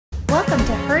Welcome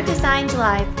to Her Designed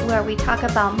Life, where we talk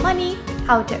about money,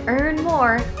 how to earn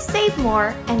more, save more,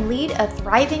 and lead a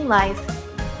thriving life.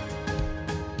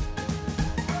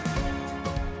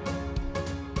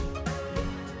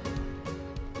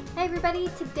 Hey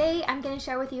everybody, today I'm going to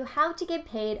share with you how to get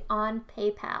paid on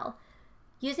PayPal.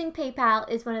 Using PayPal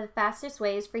is one of the fastest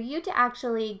ways for you to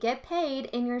actually get paid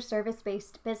in your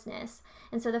service-based business.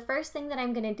 And so the first thing that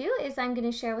I'm going to do is I'm going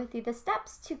to share with you the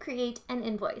steps to create an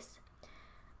invoice.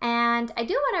 And I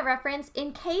do want to reference,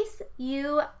 in case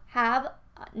you have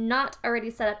not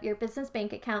already set up your business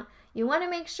bank account, you want to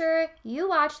make sure you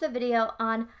watch the video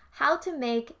on how to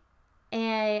make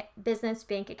a business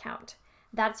bank account.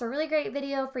 That's a really great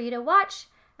video for you to watch.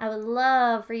 I would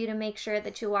love for you to make sure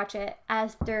that you watch it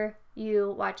after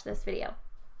you watch this video.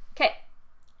 Okay,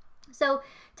 so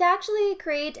to actually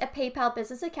create a PayPal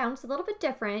business account, it's a little bit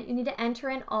different. You need to enter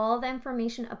in all the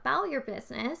information about your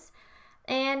business,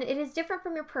 and it is different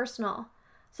from your personal.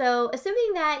 So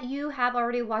assuming that you have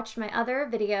already watched my other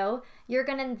video, you're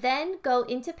gonna then go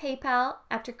into PayPal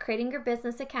after creating your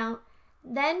business account,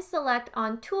 then select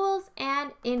on Tools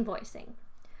and Invoicing.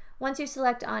 Once you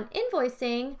select on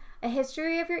Invoicing, a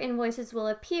history of your invoices will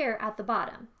appear at the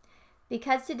bottom.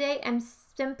 Because today I'm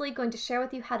simply going to share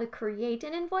with you how to create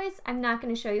an invoice, I'm not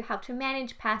going to show you how to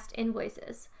manage past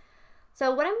invoices. So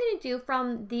what I'm going to do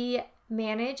from the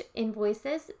Manage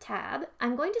Invoices tab,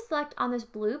 I'm going to select on this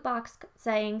blue box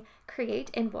saying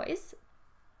Create Invoice.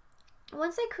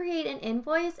 Once I create an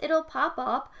invoice, it'll pop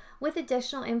up with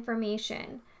additional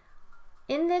information.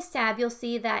 In this tab, you'll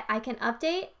see that I can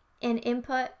update and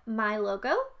input my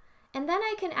logo, and then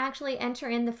I can actually enter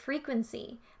in the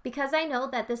frequency. Because I know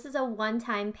that this is a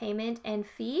one-time payment and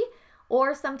fee,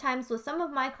 or sometimes with some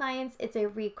of my clients, it's a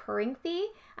recurring fee,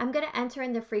 I'm gonna enter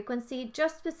in the frequency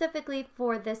just specifically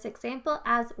for this example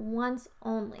as once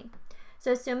only.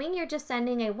 So assuming you're just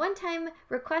sending a one-time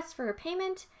request for a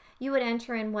payment, you would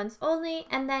enter in once only,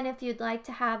 and then if you'd like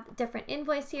to have different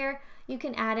invoice here, you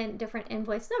can add in different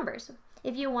invoice numbers.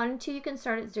 If you wanted to, you can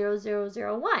start at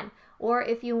 0001, or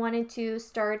if you wanted to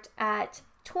start at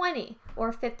 20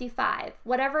 or 55,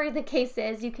 whatever the case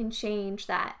is, you can change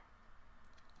that.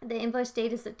 The invoice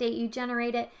date is the date you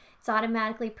generate it. It's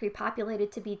automatically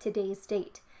pre-populated to be today's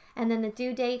date. And then the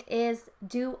due date is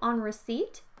due on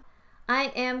receipt.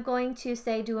 I am going to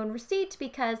say due on receipt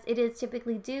because it is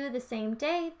typically due the same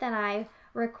day that I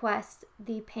request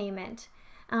the payment.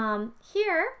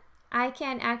 Here, I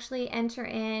can actually enter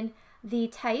in the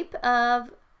type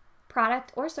of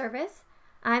product or service.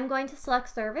 I'm going to select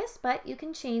service, but you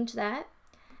can change that.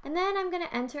 And then I'm going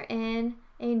to enter in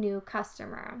a new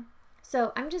customer.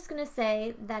 So I'm just going to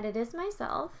say that it is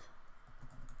myself.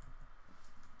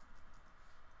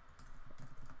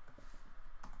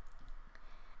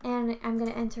 And I'm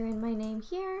going to enter in my name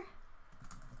here.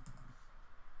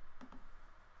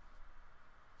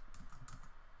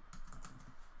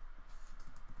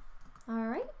 All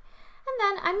right. And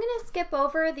then I'm going to skip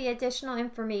over the additional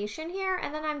information here,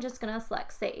 and then I'm just going to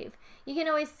select Save. You can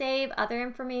always save other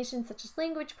information such as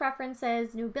language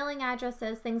preferences, new billing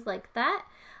addresses, things like that.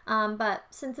 But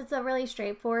since it's a really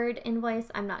straightforward invoice,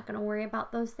 I'm not going to worry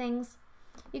about those things.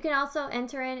 You can also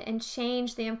enter in and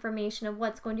change the information of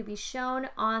what's going to be shown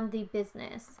on the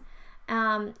business,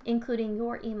 including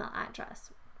your email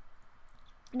address.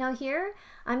 Now here,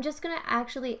 I'm just going to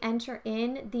actually enter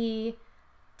in the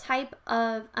type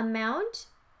of amount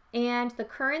and the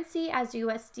currency as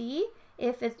USD.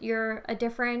 If you're a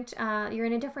different, you're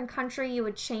in a different country, you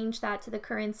would change that to the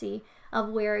currency of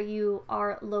where you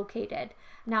are located.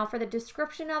 Now for the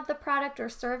description of the product or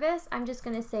service, I'm just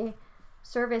going to say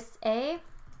Service A,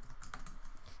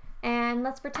 and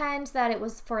let's pretend that it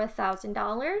was for $1,000.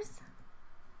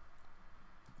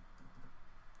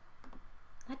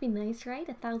 That'd be nice, right?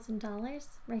 $1,000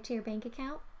 right to your bank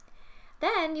account.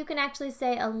 Then you can actually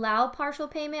say allow partial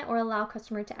payment or allow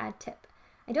customer to add tip.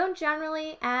 I don't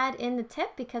generally add in the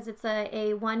tip because it's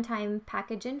a one-time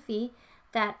package and fee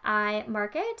that I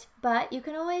market, but you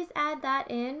can always add that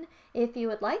in if you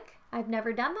would like. I've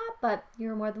never done that, but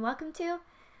you're more than welcome to.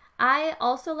 I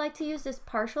also like to use this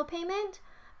partial payment.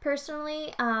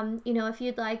 Personally, you know, if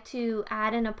you'd like to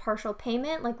add in a partial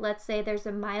payment, like let's say there's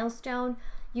a milestone,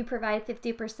 you provide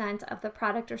 50% of the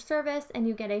product or service and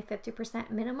you get a 50%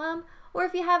 minimum. Or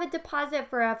if you have a deposit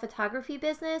for a photography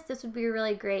business, this would be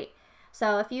really great.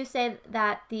 So if you say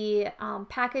that the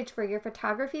package for your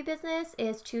photography business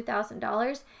is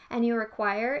 $2,000 and you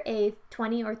require a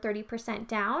 20 or 30%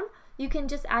 down, you can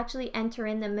just actually enter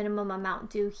in the minimum amount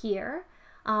due here.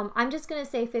 I'm just going to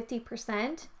say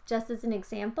 50% just as an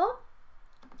example.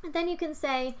 And then you can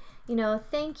say, you know,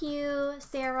 thank you,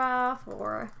 Sarah,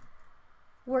 for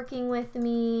working with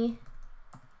me.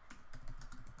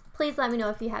 Please let me know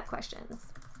if you have questions.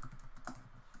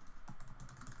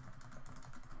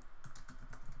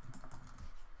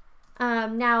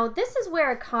 Now, this is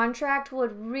where a contract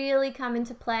would really come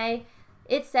into play.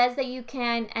 It says that you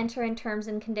can enter in terms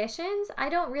and conditions. I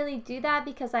don't really do that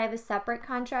because I have a separate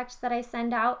contract that I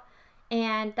send out,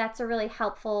 and that's a really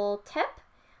helpful tip.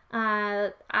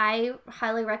 I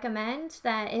highly recommend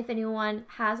that if anyone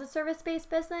has a service-based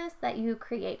business, that you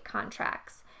create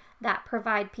contracts that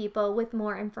provide people with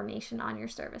more information on your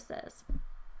services.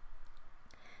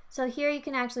 So here you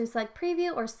can actually select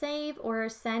preview or save or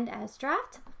send as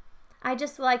draft. I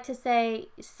just like to say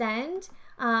send.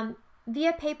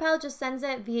 Via PayPal just sends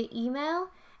it via email,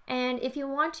 and if you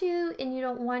want to and you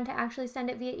don't want to actually send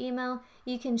it via email,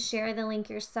 you can share the link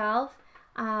yourself.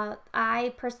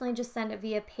 I personally just send it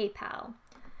via PayPal.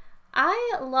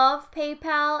 I love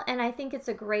PayPal, and I think it's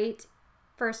a great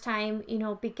first time,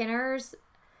 beginners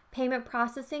payment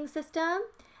processing system.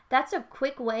 That's a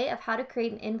quick way of how to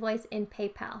create an invoice in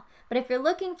PayPal. But if you're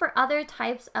looking for other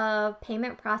types of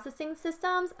payment processing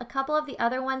systems, a couple of the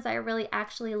other ones I really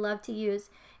actually love to use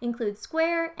include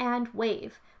Square and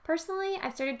Wave. Personally,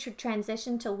 I've started to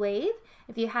transition to Wave.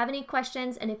 If you have any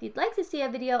questions and if you'd like to see a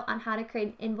video on how to create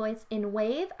an invoice in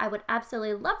Wave, I would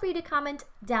absolutely love for you to comment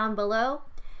down below.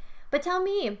 But tell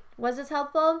me, was this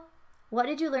helpful? What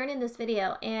did you learn in this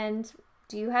video? And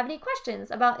do you have any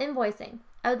questions about invoicing?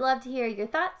 I would love to hear your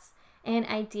thoughts and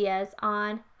ideas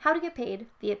on how to get paid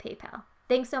via PayPal.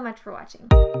 Thanks so much for watching.